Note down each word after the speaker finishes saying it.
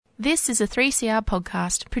This is a 3CR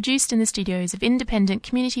podcast produced in the studios of independent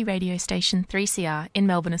community radio station 3CR in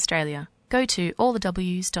Melbourne, Australia. Go to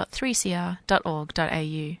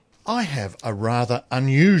allthews.3cr.org.au. I have a rather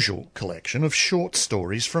unusual collection of short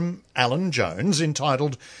stories from Alan Jones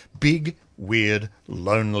entitled Big, Weird,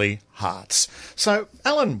 Lonely Hearts. So,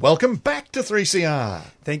 Alan, welcome back to 3CR.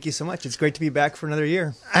 Thank you so much. It's great to be back for another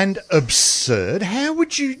year. And absurd. How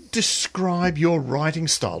would you describe your writing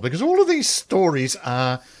style? Because all of these stories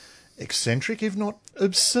are eccentric, if not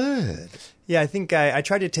absurd. Yeah, I think I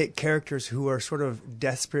try to take characters who are sort of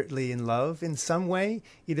desperately in love in some way.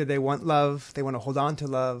 Either they want love, they want to hold on to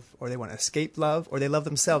love, or they want to escape love, or they love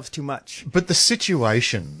themselves too much. But the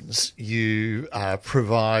situations you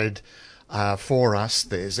provide for us,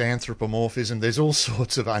 there's anthropomorphism, there's all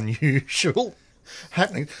sorts of unusual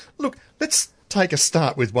happening. Look, let's take a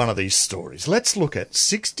start with one of these stories. Let's look at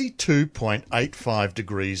 62.85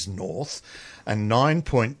 degrees north and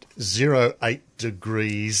 9.08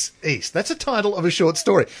 degrees east. That's a title of a short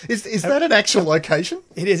story. Is that an actual location?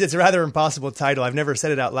 It is. It's a rather impossible title. I've never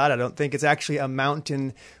said it out loud, I don't think. It's actually a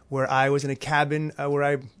mountain where I was in a cabin where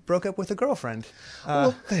I broke up with a girlfriend.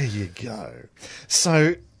 Well, there you go.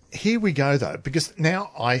 So here we go, though, because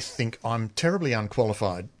now I think I'm terribly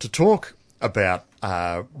unqualified to talk about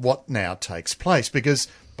what now takes place, because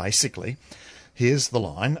basically, here's the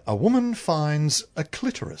line: a woman finds a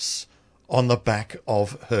clitoris on the back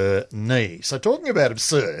of her knee. So talking about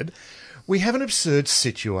absurd, we have an absurd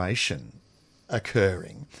situation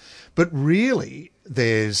occurring, but really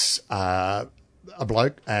there's a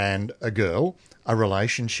bloke and a girl, a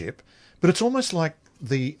relationship, but it's almost like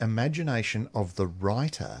the imagination of the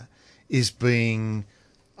writer is being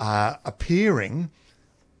appearing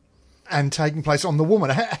and taking place on the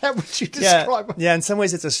woman. How would you describe it? Yeah, in some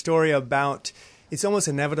ways it's a story about... It's almost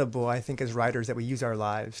inevitable, I think, as writers, that we use our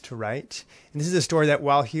lives to write. And this is a story that,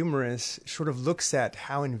 while humorous, sort of looks at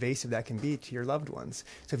how invasive that can be to your loved ones.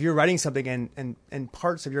 So if you're writing something and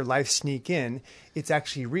parts of your life sneak in, it's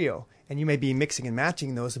actually real. And you may be mixing and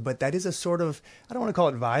matching those, but that is a sort of, I don't want to call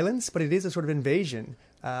it violence, but it is a sort of invasion.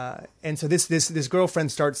 And so this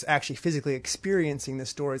girlfriend starts actually physically experiencing the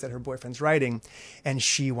stories that her boyfriend's writing, and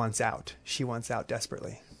she wants out. She wants out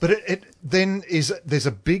desperately. But there's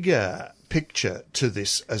a bigger picture to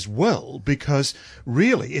this as well, because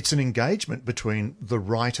really it's an engagement between the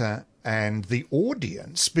writer and the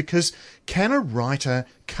audience. Because can a writer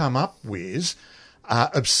come up with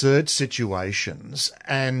absurd situations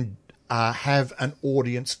and have an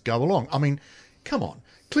audience go along? I mean, come on.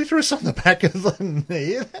 Clitoris on the back of the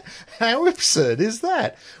knee. How absurd is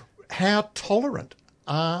that? How tolerant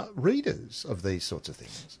are readers of these sorts of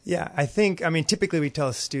things? Yeah, typically we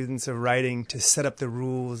tell students of writing to set up the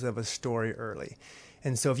rules of a story early.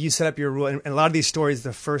 And so if you set up your rule, and a lot of these stories,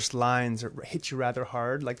 the first lines hit you rather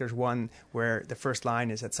hard. Like there's one where the first line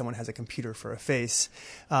is that someone has a computer for a face.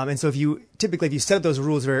 And so if you set up those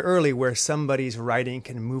rules very early, where somebody's writing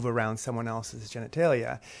can move around someone else's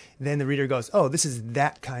genitalia, then the reader goes, oh, this is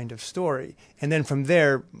that kind of story. And then from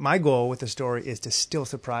there, my goal with the story is to still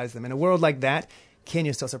surprise them. In a world like that, can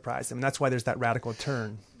you still surprise them? And that's why there's that radical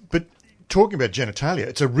turn. But talking about genitalia,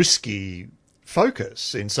 it's a risky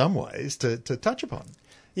focus in some ways to touch upon.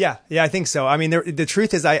 Yeah, I think so. I mean, the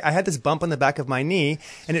truth is I had this bump on the back of my knee,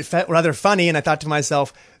 and it felt rather funny, and I thought to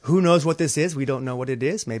myself, who knows what this is? We don't know what it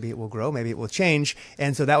is. Maybe it will grow. Maybe it will change.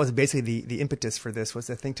 And so that was basically the impetus for this, was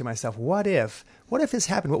to think to myself, what if this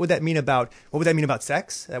happened? What would that mean about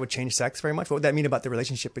sex? That would change sex very much. What would that mean about the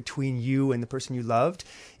relationship between you and the person you loved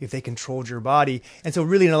if they controlled your body? And so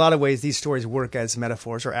really, in a lot of ways, these stories work as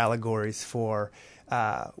metaphors or allegories for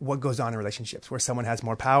what goes on in relationships, where someone has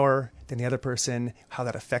more power than the other person, how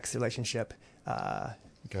that affects the relationship.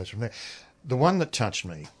 It goes from there. The one that touched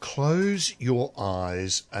me, close your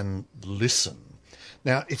eyes and listen.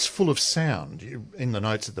 Now, it's full of sound. In the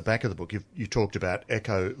notes at the back of the book, you talked about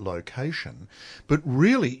echolocation, but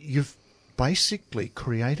really you've basically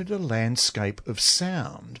created a landscape of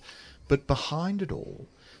sound, but behind it all,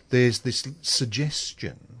 there's this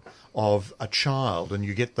suggestion of a child, and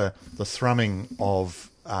you get the thrumming of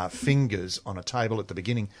fingers on a table at the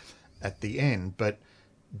beginning, at the end. But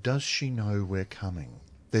does she know we're coming?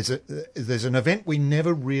 There's an event we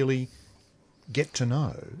never really get to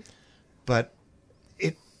know, but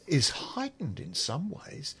it is heightened in some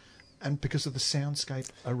ways, and because of the soundscape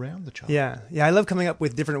around the child. Yeah. I love coming up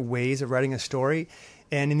with different ways of writing a story.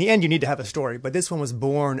 And in the end, you need to have a story. But this one was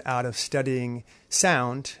born out of studying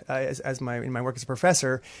sound in my work as a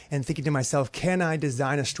professor, and thinking to myself, can I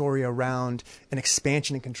design a story around an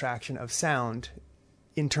expansion and contraction of sound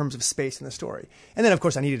in terms of space in the story. And then, of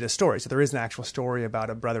course, I needed a story. So there is an actual story about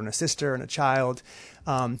a brother and a sister and a child.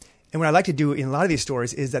 And what I like to do in a lot of these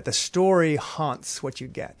stories is that the story haunts what you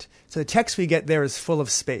get. So the text we get there is full of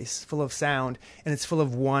space, full of sound, and it's full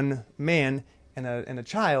of one man and a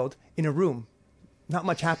child in a room. Not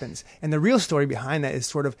much happens. And the real story behind that is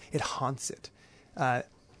sort of, it haunts it.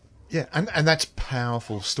 Yeah, and that's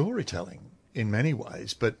powerful storytelling in many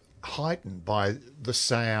ways, but heightened by the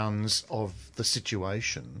sounds of the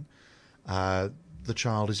situation the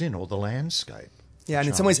child is in, or the landscape. Yeah, and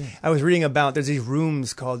in some ways, I was reading about, there's these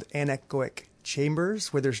rooms called anechoic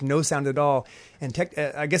chambers where there's no sound at all. And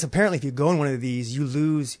I guess apparently if you go in one of these, you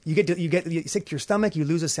get sick to your stomach, you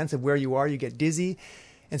lose a sense of where you are, you get dizzy.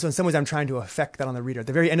 And so in some ways, I'm trying to affect that on the reader. At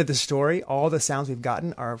the very end of the story, all the sounds we've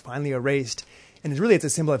gotten are finally erased. And it's a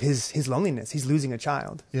symbol of his loneliness. He's losing a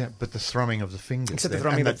child. Yeah, but the thrumming of the fingers. Except the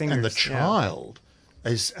thrumming of the fingers. And the child,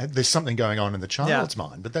 there's something going on in the child's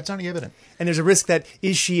mind, but that's only evident. And there's a risk that,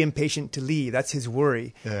 is she impatient to leave? That's his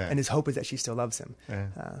worry. Yeah. And his hope is that she still loves him. Yeah.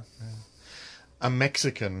 A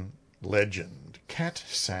Mexican legend. Cat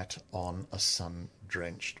sat on a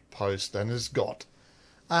sun-drenched post and has got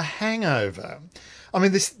a hangover. I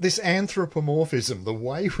mean, this anthropomorphism, the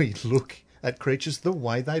way we look at creatures, the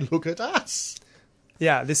way they look at us.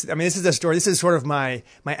 Yeah, this is a story. This is sort of my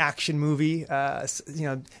action movie.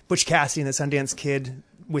 Butch Cassidy and the Sundance Kid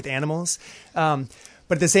with animals. But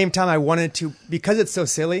at the same time, I wanted to, because it's so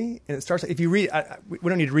silly, and it starts. If you read, we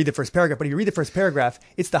don't need to read the first paragraph, but if you read the first paragraph,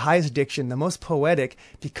 it's the highest diction, the most poetic,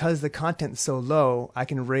 because the content is so low. I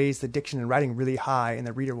can raise the diction and writing really high, and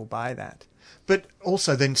the reader will buy that. But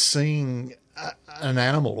also then seeing an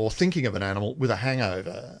animal or thinking of an animal with a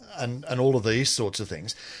hangover and all of these sorts of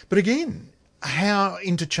things. But again, how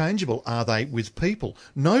interchangeable are they with people?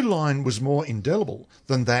 No line was more indelible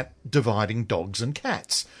than that dividing dogs and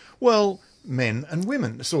cats. Well, men and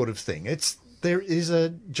women sort of thing. There is a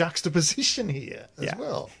juxtaposition here as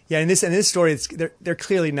well. Yeah, in this story, they're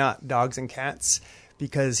clearly not dogs and cats,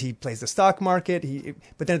 because he plays the stock market,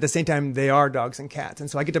 but then at the same time, they are dogs and cats. And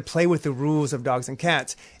so I get to play with the rules of dogs and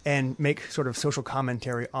cats and make sort of social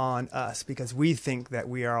commentary on us, because we think that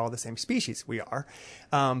we are all the same species. We are.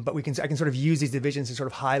 But I can sort of use these divisions to sort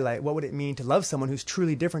of highlight what would it mean to love someone who's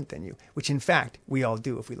truly different than you, which in fact, we all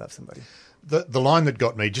do if we love somebody. The line that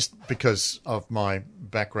got me, just because of my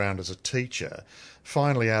background as a teacher,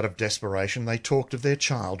 finally out of desperation, they talked of their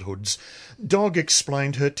childhoods. Dog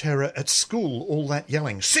explained her terror at school, all that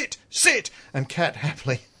yelling, "Sit, sit!" and cat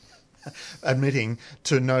happily admitting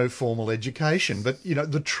to no formal education. But,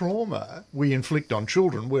 the trauma we inflict on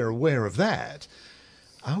children, we're aware of that.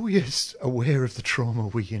 Are we as aware of the trauma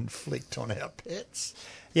we inflict on our pets?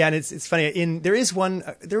 Yeah, and it's funny. There is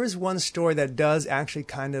one story that does actually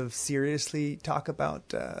kind of seriously talk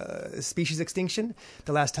about species extinction,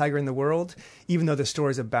 The Last Tiger in the World, even though the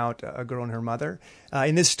story is about a girl and her mother.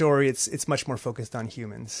 In this story, it's much more focused on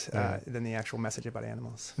humans than the actual message about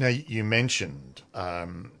animals. Now, you mentioned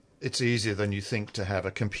it's easier than you think to have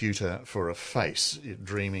a computer for a face,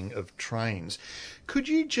 dreaming of trains. Could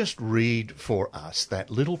you just read for us that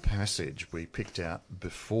little passage we picked out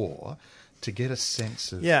before, to get a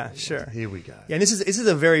sense of... Yeah, sure. Here we go. Yeah, and this is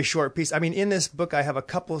a very short piece. I mean, in this book, I have a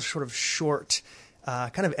couple sort of short,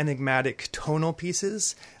 kind of enigmatic tonal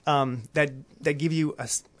pieces that give you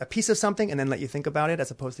a piece of something and then let you think about it, as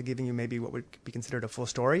opposed to giving you maybe what would be considered a full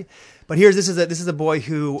story. But this is a boy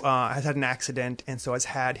who has had an accident and so has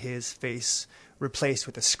had his face replaced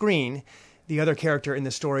with a screen. The other character in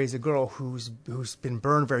the story is a girl who's been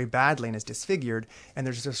burned very badly and is disfigured, and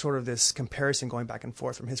there's just sort of this comparison going back and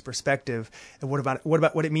forth from his perspective. And what about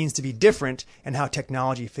what it means to be different, and how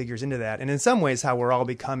technology figures into that, and in some ways how we're all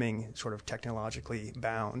becoming sort of technologically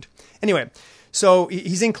bound. Anyway, so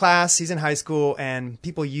he's in class, he's in high school, and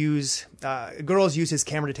girls use his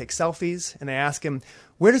camera to take selfies, and they ask him,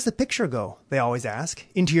 "Where does the picture go?" They always ask.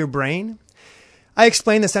 "Into your brain?" I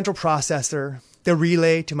explain the central processor, the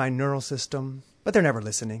relay to my neural system, but they're never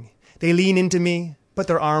listening. They lean into me, put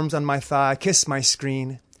their arms on my thigh, kiss my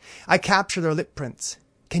screen. I capture their lip prints.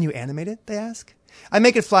 "Can you animate it?" they ask. I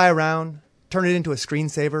make it fly around, turn it into a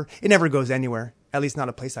screensaver. It never goes anywhere, at least not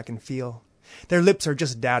a place I can feel. Their lips are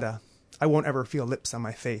just data. I won't ever feel lips on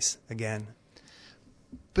my face again.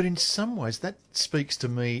 But in some ways, that speaks to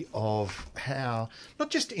me of how not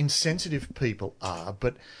just insensitive people are,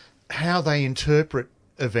 but how they interpret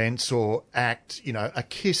events or act. A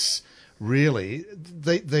kiss, really,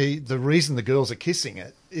 the reason the girls are kissing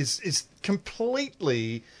it is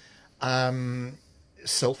completely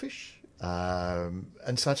selfish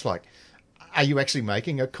and such like. Are you actually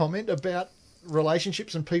making a comment about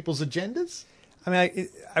relationships and people's agendas? I mean,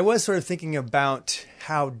 I was sort of thinking about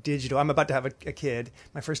how digital. I'm about to have a kid,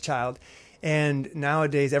 my first child, and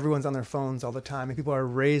nowadays everyone's on their phones all the time, and people are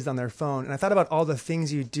raised on their phone. And I thought about all the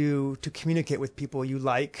things you do to communicate with people you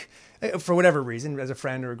like, for whatever reason, as a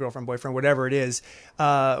friend or a girlfriend, boyfriend, whatever it is,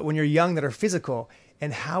 when you're young, that are physical.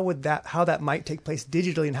 And how that might take place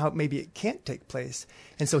digitally, and how maybe it can't take place.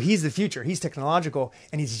 And so he's the future. He's technological,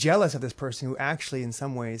 and he's jealous of this person who actually, in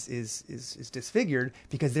some ways, is disfigured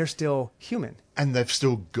because they're still human. And they've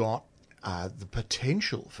still got the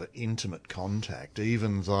potential for intimate contact,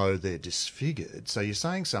 even though they're disfigured. So you're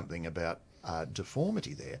saying something about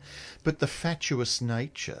deformity there, but the fatuous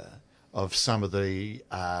nature of some of the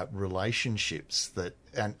relationships that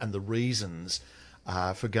and the reasons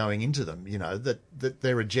for going into them, that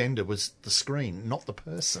their agenda was the screen, not the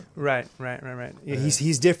person. Right. Yeah,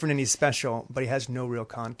 he's different and he's special, but he has no real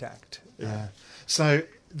contact. Yeah. So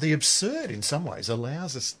the absurd, in some ways,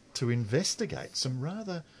 allows us to investigate some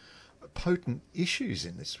rather potent issues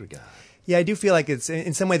in this regard. Yeah, I do feel like it's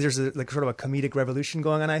in some way there's sort of a comedic revolution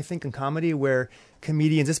going on, I think, in comedy, where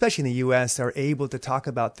comedians, especially in the U.S., are able to talk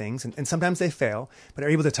about things, and sometimes they fail, but are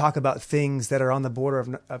able to talk about things that are on the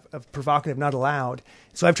border of provocative, not allowed.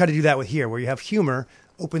 So I've tried to do that with here, where you have humor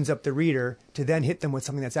opens up the reader to then hit them with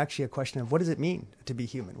something that's actually a question of what does it mean to be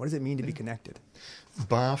human? What does it mean to be connected?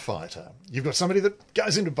 Bar fighter. You've got somebody that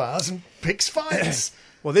goes into bars and picks fights.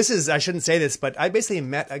 Well, I shouldn't say this, but I basically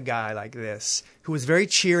met a guy like this who was very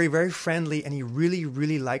cheery, very friendly, and he really,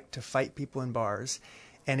 really liked to fight people in bars.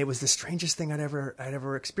 And it was the strangest thing I'd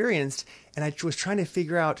ever experienced. And I was trying to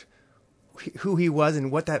figure out who he was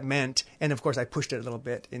and what that meant. And of course, I pushed it a little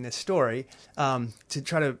bit in this story to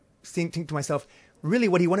try to think to myself, really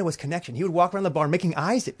what he wanted was connection. He would walk around the bar making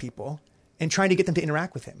eyes at people and trying to get them to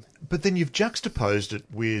interact with him. But then you've juxtaposed it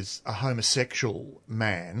with a homosexual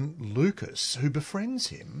man, Lucas, who befriends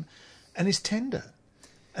him and is tender.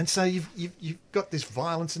 And so you've got this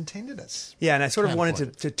violence and tenderness. Yeah, and I sort of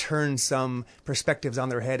wanted to turn some perspectives on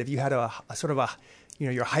their head. If you had a sort of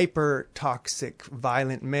your hyper-toxic,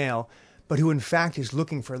 violent male, but who in fact is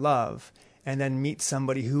looking for love, and then meets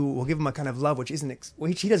somebody who will give him a kind of love which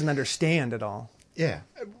he doesn't understand at all. Yeah.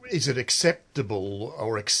 Is it acceptable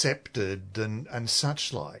or accepted and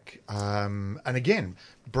such like? And again,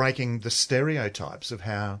 breaking the stereotypes of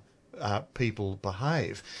how people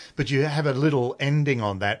behave. But you have a little ending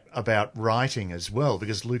on that about writing as well,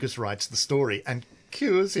 because Lucas writes the story and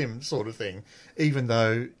cures him, sort of thing, even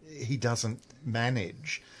though he doesn't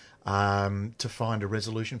manage to find a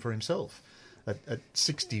resolution for himself. At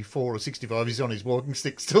 64 or 65, he's on his walking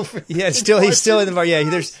stick still. Yeah, he's still in the bar. Yeah,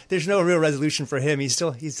 there's no real resolution for him. He's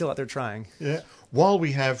still out there trying. Yeah. While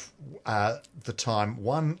we have the time,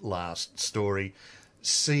 one last story,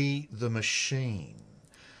 See the Machine.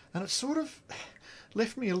 And it sort of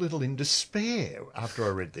left me a little in despair after I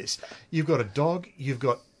read this. You've got a dog, you've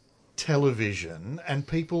got television, and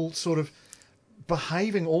people sort of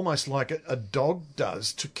behaving almost like a dog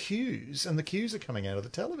does to cues, and the cues are coming out of the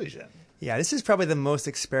television. Yeah, this is probably the most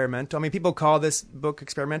experimental. I mean, people call this book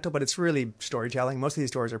experimental, but it's really storytelling. Most of these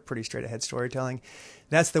stories are pretty straight-ahead storytelling.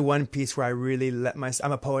 That's the one piece where I really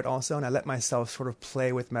I'm a poet also, and I let myself sort of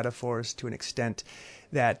play with metaphors to an extent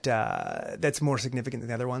that's more significant than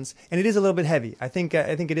the other ones. And it is a little bit heavy. I think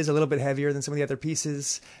it is a little bit heavier than some of the other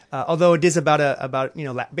pieces. Although it is about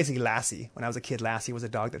basically Lassie. When I was a kid, Lassie was a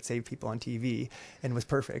dog that saved people on TV and was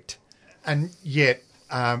perfect. And yet,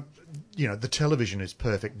 the television is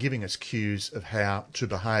perfect, giving us cues of how to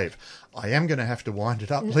behave. I am going to have to wind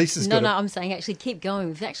it up. Lisa's got I'm saying actually keep going.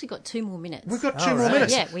 We've actually got 2 more minutes. We've got 2 more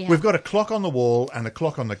minutes. Yeah, we have. We've got a clock on the wall and a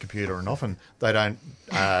clock on the computer, and often they don't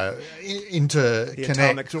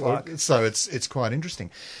interconnect. So it's quite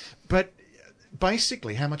interesting. But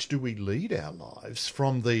basically, how much do we lead our lives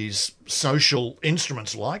from these social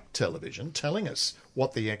instruments like television telling us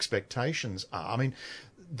what the expectations are? I mean,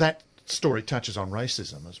 that story touches on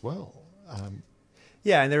racism as well.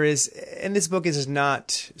 Yeah, and this book is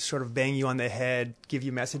not sort of bang you on the head, give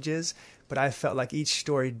you messages, but I felt like each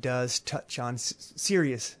story does touch on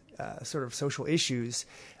serious sort of social issues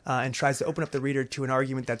and tries to open up the reader to an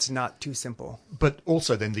argument that's not too simple. But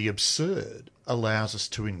also then the absurd allows us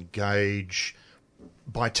to engage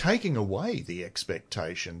by taking away the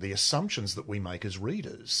expectation, the assumptions that we make as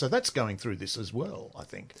readers. So that's going through this as well, I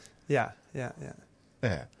think. Yeah. Yeah.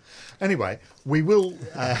 Anyway, we will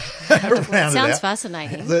round Sounds it out.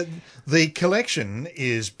 Fascinating. The collection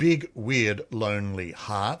is Big, Weird, Lonely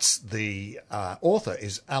Hearts. The author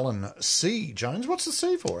is Alan C. Jones. What's the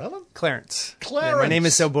C for, Alan? Clarence. Clarence. Yeah, my name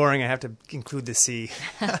is so boring, I have to include the C.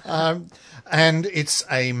 And it's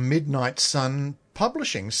a Midnight Sun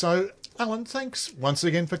publishing. So Alan, thanks once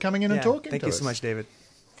again for coming in and talking to us. Thank you so much, David.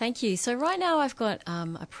 Thank you. So right now I've got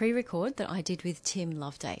a pre-record that I did with Tim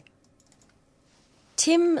Loveday.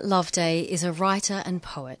 Tim Loveday is a writer and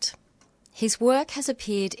poet. His work has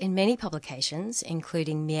appeared in many publications,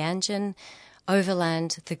 including Meanjin,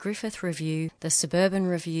 Overland, The Griffith Review, The Suburban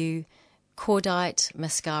Review, Cordite,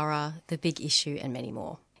 Mascara, The Big Issue, and many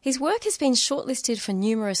more. His work has been shortlisted for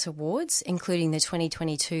numerous awards, including the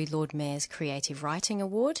 2022 Lord Mayor's Creative Writing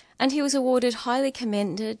Award, and he was awarded highly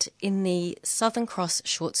commended in the Southern Cross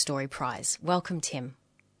Short Story Prize. Welcome, Tim.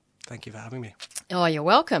 Thank you for having me. Oh, you're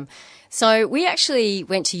welcome. So we actually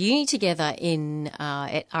went to uni together at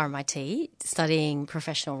RMIT, studying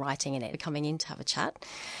professional writing and coming in to have a chat.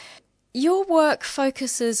 Your work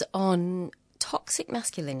focuses on toxic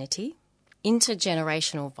masculinity,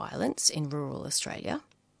 intergenerational violence in rural Australia.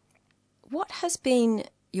 What has been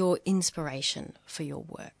your inspiration for your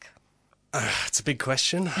work? It's a big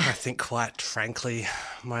question. I think, quite frankly,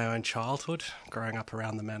 my own childhood, growing up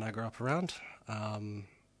around the men I grew up around,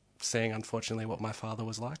 seeing, unfortunately, what my father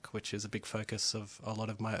was like, which is a big focus of a lot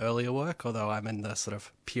of my earlier work, although I'm in the sort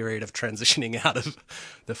of period of transitioning out of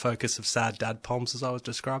the focus of sad dad poems, as I would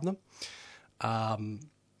describe them.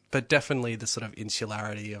 But definitely the sort of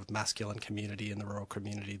insularity of masculine community in the rural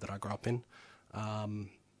community that I grew up in,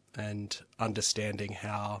 and understanding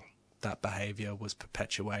how that behaviour was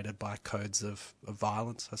perpetuated by codes of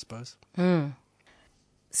violence, I suppose.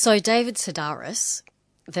 So David Sedaris,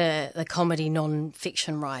 the comedy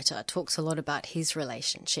non-fiction writer, talks a lot about his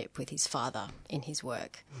relationship with his father in his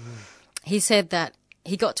work. He said that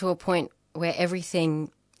he got to a point where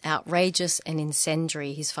everything outrageous and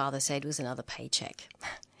incendiary his father said was another paycheck.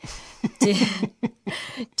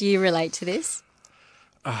 Do you relate to this?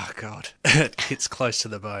 Oh, God. It hits close to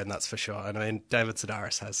the bone, that's for sure. And I mean, David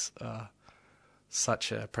Sedaris has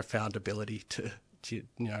such a profound ability to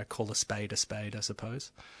call a spade, I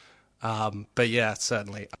suppose. But yeah,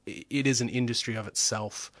 certainly. It is an industry of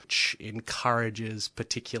itself which encourages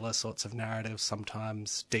particular sorts of narratives,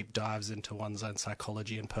 sometimes deep dives into one's own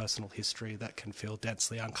psychology and personal history that can feel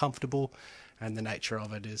densely uncomfortable. And the nature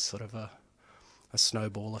of it is sort of a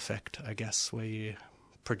snowball effect, I guess, where you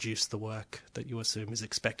produce the work that you assume is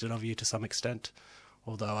expected of you to some extent,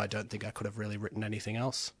 although I don't think I could have really written anything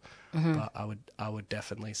else. But I would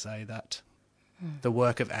definitely say that the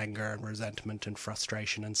work of anger and resentment and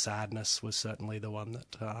frustration and sadness was certainly the one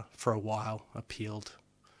that for a while appealed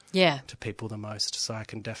to people the most. So I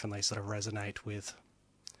can definitely sort of resonate with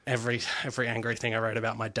every angry thing I wrote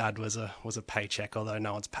about my dad was a paycheck, although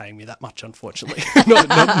no one's paying me that much, unfortunately.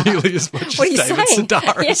 not nearly as much as David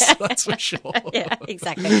Sedaris, that's for sure. Yeah,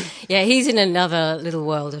 exactly. Yeah, he's in another little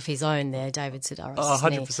world of his own there, David Sedaris. Oh,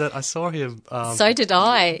 100%. I saw him. So did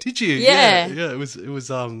I. Did you? Yeah. Yeah.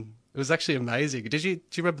 It was actually amazing. Do you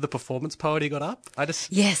remember the performance poet he got up?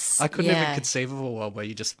 Yes. I couldn't even conceive of a world where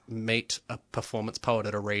you just meet a performance poet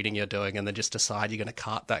at a reading you're doing and then just decide you're going to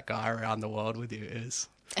cart that guy around the world with you. Is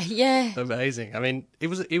amazing. I mean, it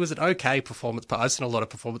was an okay performance poet. I've seen a lot of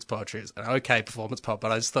performance poetry. It's an okay performance poet,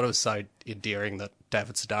 but I just thought it was so endearing that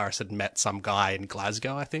David Sedaris had met some guy in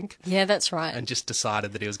Glasgow, I think. Yeah, that's right. And just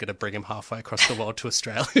decided that he was going to bring him halfway across the world to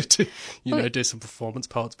Australia to, do some performance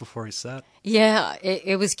poets before his set. Yeah,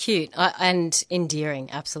 it was cute and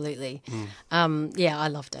endearing, absolutely. I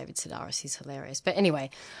love David Sedaris. He's hilarious. But anyway,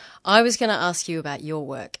 I was going to ask you about your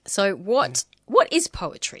work. So what is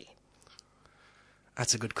poetry?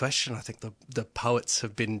 That's a good question. I think the poets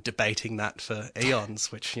have been debating that for eons,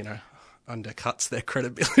 which, undercuts their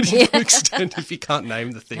credibility to an extent. If you can't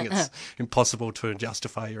name the thing, it's impossible to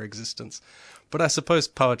justify your existence. But I suppose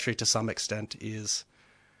poetry, to some extent, is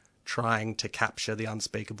trying to capture the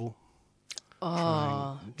unspeakable,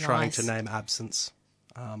 trying to name absence.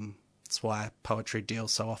 That's why poetry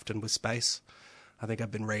deals so often with space. I think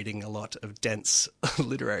I've been reading a lot of dense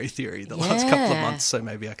literary theory the last couple of months, so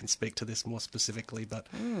maybe I can speak to this more specifically. But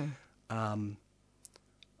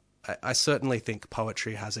I certainly think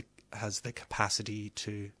poetry has the capacity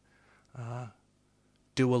to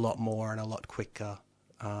do a lot more and a lot quicker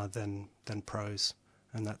than prose,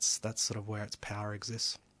 and that's sort of where its power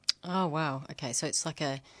exists. Oh wow! Okay, so it's like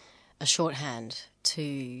a shorthand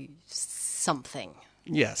to something.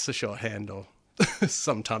 Yes, a shorthand, or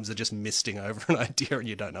sometimes they're just misting over an idea and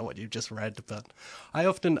you don't know what you've just read. But I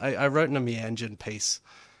wrote in a Meanjin piece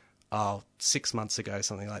 6 months ago,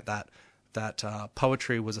 something like that,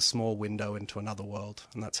 poetry was a small window into another world,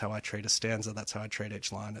 and that's how I treat a stanza, that's how I treat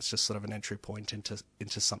each line. It's just sort of an entry point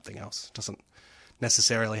into something else. It doesn't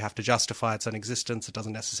necessarily have to justify its own existence, it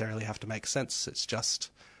doesn't necessarily have to make sense, it's just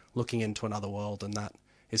looking into another world, and that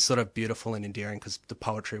is sort of beautiful and endearing because the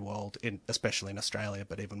poetry world, especially in Australia,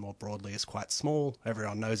 but even more broadly, is quite small.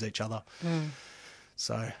 Everyone knows each other.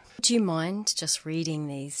 So, do you mind just reading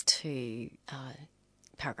these two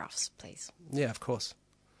paragraphs, please? Yeah, of course.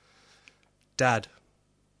 Dad,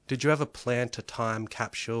 did you ever plant a time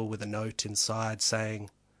capsule with a note inside saying,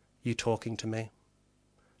 "You talking to me"?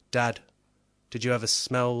 Dad, did you ever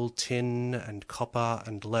smell tin and copper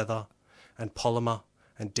and leather and polymer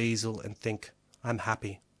and diesel and think, "I'm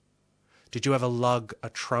happy"? Did you ever lug a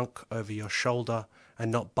trunk over your shoulder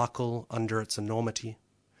and not buckle under its enormity?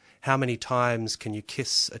 How many times can you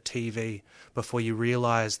kiss a TV before you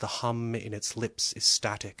realise the hum in its lips is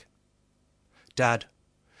static? Dad,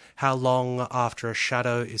 how long after a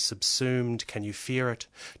shadow is subsumed can you fear it?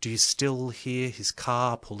 Do you still hear his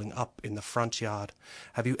car pulling up in the front yard?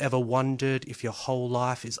 Have you ever wondered if your whole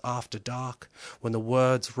life is after dark? When the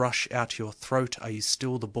words rush out your throat, are you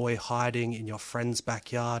still the boy hiding in your friend's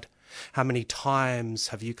backyard? How many times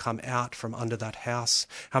have you come out from under that house?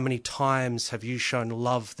 How many times have you shown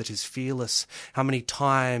love that is fearless? How many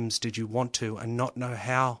times did you want to and not know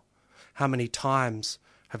how? How many times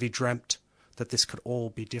have you dreamt that this could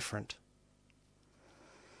all be different?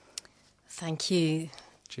 Thank you.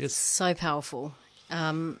 Cheers. So powerful.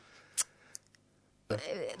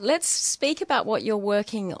 Let's speak about what you're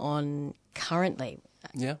working on currently.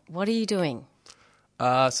 Yeah. What are you doing?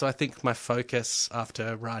 So I think my focus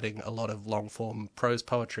after writing a lot of long-form prose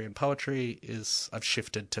poetry and poetry is I've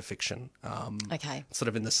shifted to fiction. Okay. Sort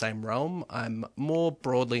of in the same realm. I'm more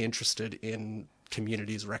broadly interested in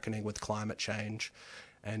communities reckoning with climate change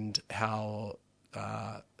and how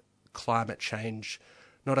climate change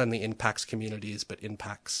not only impacts communities but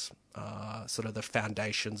impacts sort of the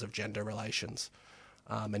foundations of gender relations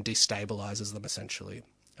and destabilises them essentially.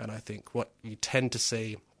 And I think what you tend to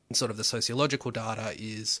see sort of the sociological data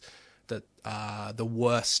is that the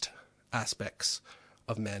worst aspects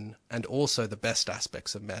of men and also the best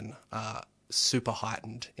aspects of men are super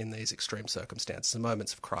heightened in these extreme circumstances and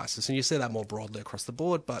moments of crisis. And you see that more broadly across the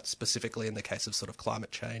board, but specifically in the case of sort of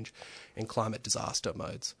climate change and climate disaster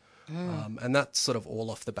modes. And that's sort of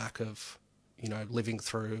all off the back of, you know, living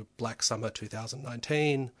through Black Summer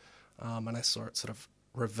 2019. And I saw it sort of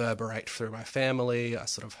reverberate through my family. I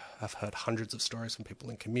sort of have heard hundreds of stories from people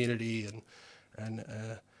in community,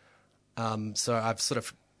 and so I've sort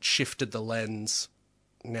of shifted the lens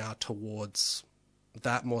now towards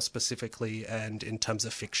that more specifically. And in terms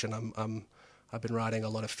of fiction, I've been writing a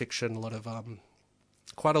lot of fiction,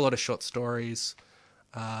 quite a lot of short stories,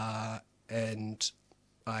 and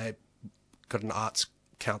I got an Arts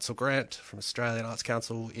Council grant from Australian Arts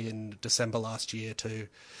Council in December last year to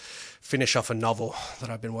finish off a novel that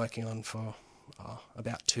I've been working on for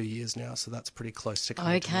about 2 years now, so that's pretty close to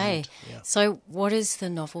coming to an end. Yeah. So what is the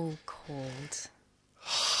novel called?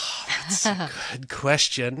 That's a good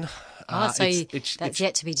question. That's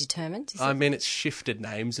yet to be determined? I mean, it's shifted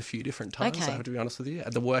names a few different times, Okay. I have to be honest with you.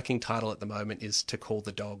 The working title at the moment is To Call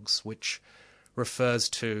the Dogs, which refers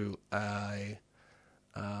to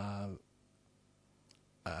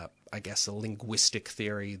I guess a linguistic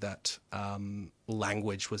theory that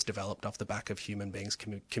language was developed off the back of human beings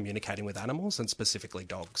communicating with animals, and specifically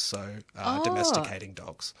dogs, so domesticating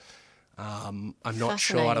dogs. I'm not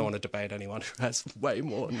sure. I don't want to debate anyone who has way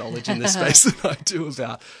more knowledge in this space than I do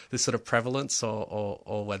about this sort of prevalence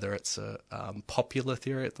or whether it's a popular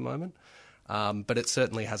theory at the moment. But it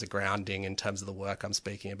certainly has a grounding in terms of the work I'm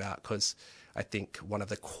speaking about, because I think one of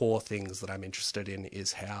the core things that I'm interested in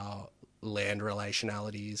is how land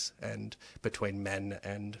relationalities and between men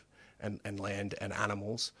and land and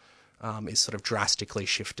animals is sort of drastically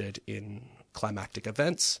shifted in climactic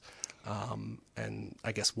events, and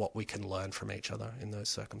I guess what we can learn from each other in those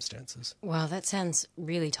circumstances. Wow, that sounds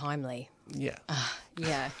really timely. Yeah.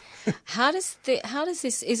 Yeah. How does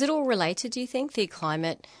this, is it all related, do you think? The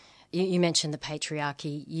climate, you mentioned the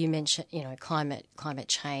patriarchy, you mentioned, climate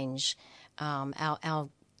change, our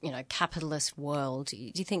capitalist world. Do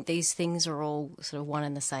you think these things are all sort of one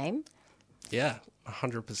and the same? Yeah,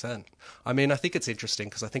 100%. I mean, I think it's interesting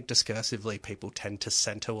because I think discursively people tend to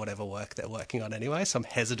centre whatever work they're working on anyway, so I'm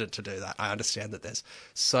hesitant to do that. I understand that there's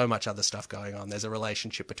so much other stuff going on. There's a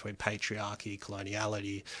relationship between patriarchy,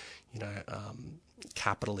 coloniality,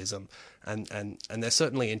 capitalism, and they're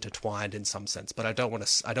certainly intertwined in some sense. But I don't want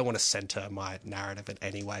to centre my narrative in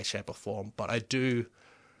any way, shape, or form. But I do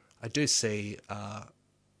see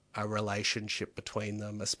a relationship between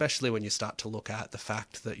them, especially when you start to look at the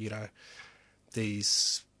fact that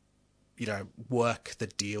these work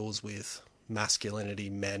that deals with masculinity,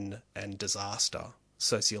 men, and disaster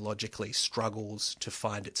sociologically struggles to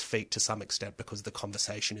find its feet to some extent because the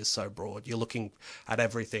conversation is so broad. You're looking at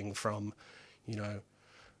everything from,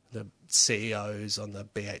 the CEOs on the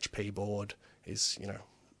BHP board is,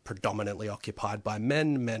 predominantly occupied by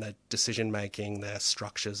men. Men are decision-making. Their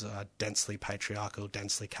structures are densely patriarchal,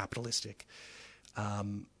 densely capitalistic.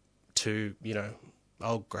 To,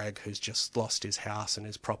 old Greg, who's just lost his house and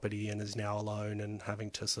his property and is now alone and having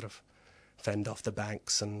to sort of fend off the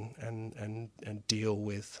banks and deal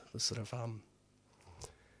with the sort of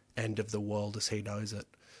end of the world as he knows it,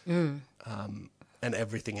 and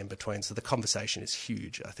everything in between. So the conversation is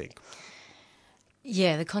huge, I think.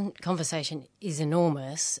 Yeah, the conversation is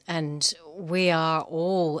enormous, and we are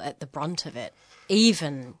all at the brunt of it,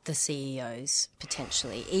 even the CEOs,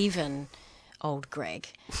 potentially, even old Greg.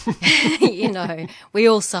 We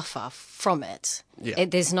all suffer from it. Yeah.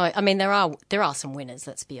 There's no, I mean, there are some winners.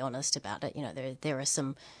 Let's be honest about it. There are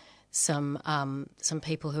some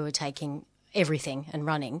people who are taking everything and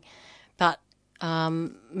running, but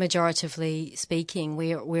majoritively speaking,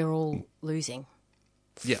 we're all losing.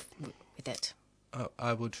 Yeah, with it.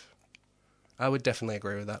 I would definitely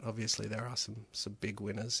agree with that. Obviously, there are some big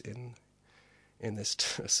winners in this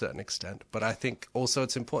to a certain extent. But I think also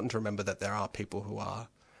it's important to remember that there are people who are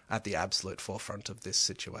at the absolute forefront of this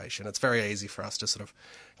situation. It's very easy for us to sort of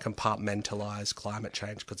compartmentalise climate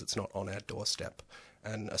change because it's not on our doorstep.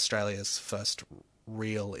 And Australia's first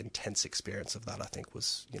real intense experience of that, I think,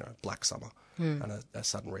 was, Black Summer and a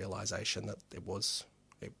sudden realisation that it was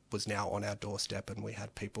now on our doorstep, and we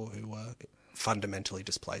had people who were fundamentally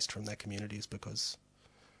displaced from their communities because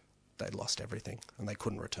they'd lost everything and they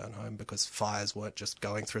couldn't return home because fires weren't just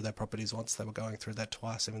going through their properties once, they were going through there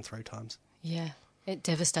twice, even 3 times. Yeah, it's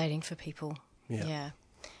devastating for people. Yeah.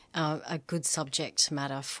 A good subject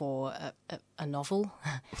matter for a novel.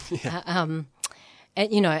 Yeah.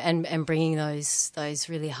 And bringing those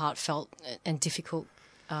really heartfelt and difficult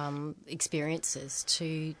experiences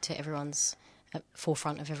to everyone's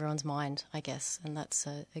forefront of everyone's mind, I guess, and that's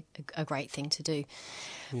a great thing to do.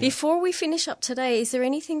 Yeah. Before we finish up today, is there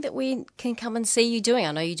anything that we can come and see you doing?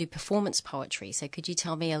 I know you do performance poetry, so could you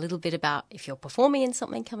tell me a little bit about if you're performing in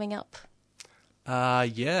something coming up?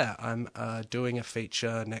 Yeah, I'm doing a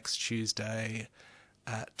feature next Tuesday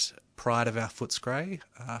at Pride of Our Footscray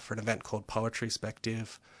for an event called Poetry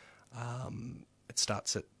Spective. It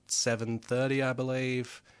starts at 7:30, I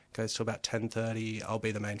believe, goes to about 10:30. I'll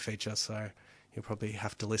be the main feature, so you'll probably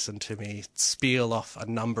have to listen to me spiel off a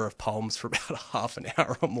number of poems for about half an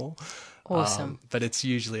hour or more. Awesome. But it's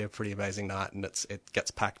usually a pretty amazing night, and it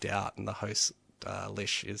gets packed out, and the host,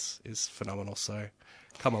 Lish, is phenomenal. So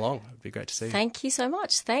come along. It'd be great to see you. Thank you so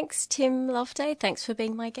much. Thanks, Tim Loveday. Thanks for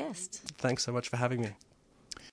being my guest. Thanks so much for having me.